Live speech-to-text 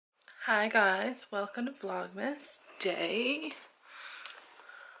Hi guys, welcome to Vlogmas day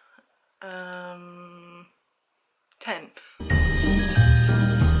 10.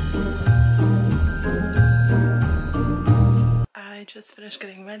 I just finished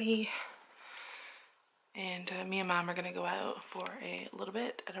getting ready and me and mom are gonna go out for a little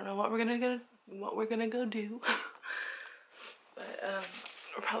bit. I don't know what we're gonna go do but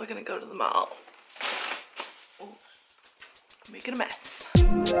we're probably gonna go to the mall. Ooh, making a mess.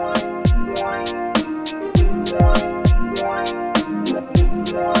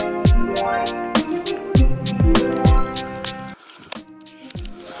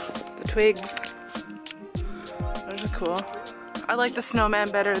 The twigs, those are cool. I like the snowman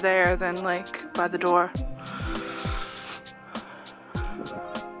better there than like by the door.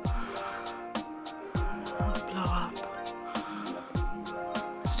 I'll blow up.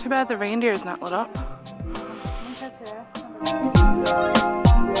 It's too bad the reindeer is not lit up.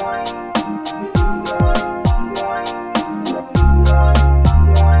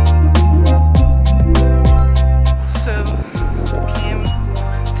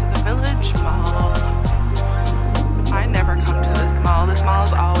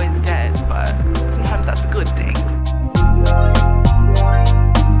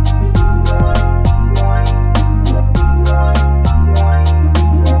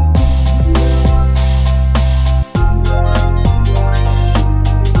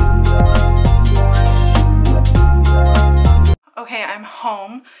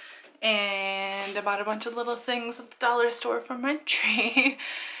 Home and I bought a bunch of little things at the dollar store for my tree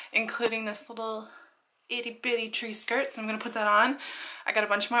including this little itty bitty tree skirt, so I'm gonna put that on. I got a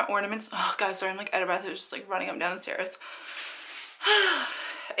bunch more ornaments. Oh guys, sorry, I'm like out of breath. I was just like running up and down the stairs.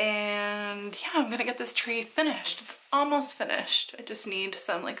 And yeah, I'm gonna get this tree finished. It's almost finished. I just need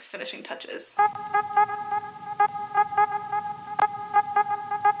some like finishing touches.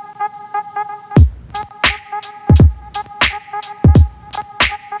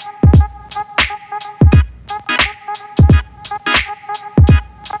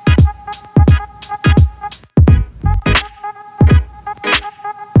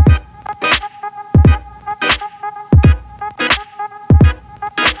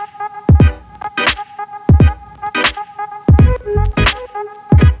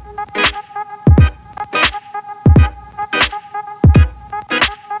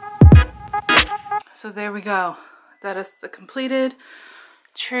 So there we go. That is the completed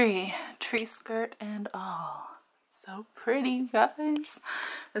tree skirt and all. So pretty, guys.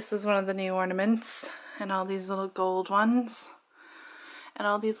 This is one of the new ornaments and all these little gold ones and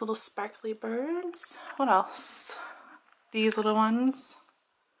all these little sparkly birds. What else? These little ones.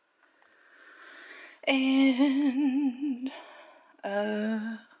 And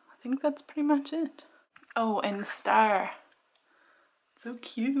I think that's pretty much it. Oh, and the star. So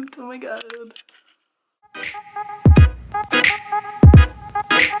cute. Oh my god.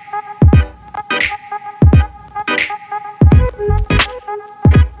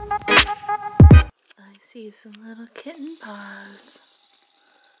 I see some little kitten paws.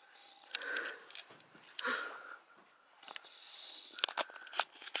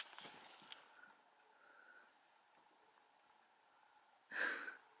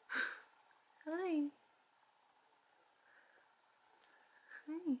 Hi.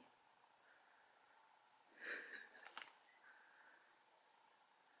 Hi.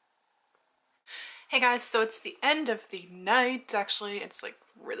 Hey guys, so it's the end of the night. Actually, it's like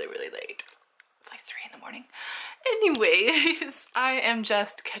really late. It's like 3 in the morning. Anyways, I am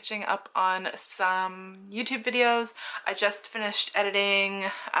just catching up on some YouTube videos. I just finished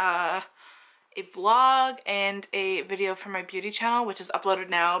editing a vlog and a video for my beauty channel, which is uploaded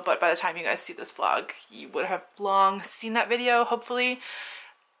now, but by the time you guys see this vlog, you would have long seen that video, hopefully.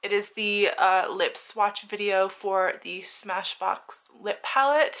 It is the lip swatch video for the Smashbox lip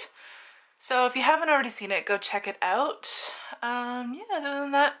palette. So if you haven't already seen it, go check it out. Yeah, other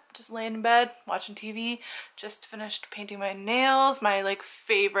than that, just laying in bed, watching TV. Just finished painting my nails, my like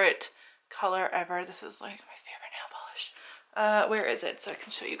favorite color ever. This is like my favorite nail polish. Where is it? So I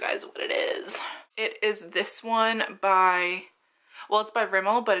can show you guys what it is. It is this one by, well, it's by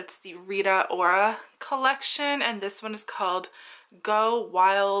Rimmel, but it's the Rita Ora collection. And this one is called Go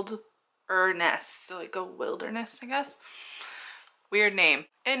Wilderness. So like Go Wilderness, I guess. Weird name.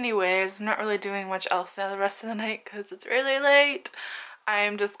 Anyways, I'm not really doing much else now the rest of the night because it's really late.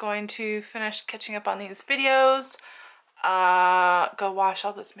 I'm just going to finish catching up on these videos, go wash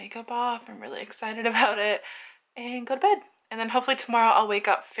all this makeup off. I'm really excited about it, and go to bed. And then hopefully tomorrow I'll wake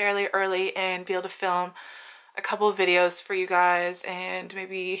up fairly early and be able to film a couple of videos for you guys and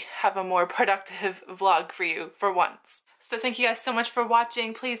maybe have a more productive vlog for you for once. So thank you guys so much for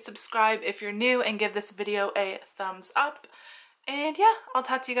watching. Please subscribe if you're new and give this video a thumbs up. And yeah, I'll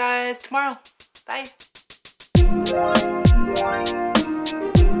talk to you guys tomorrow. Bye.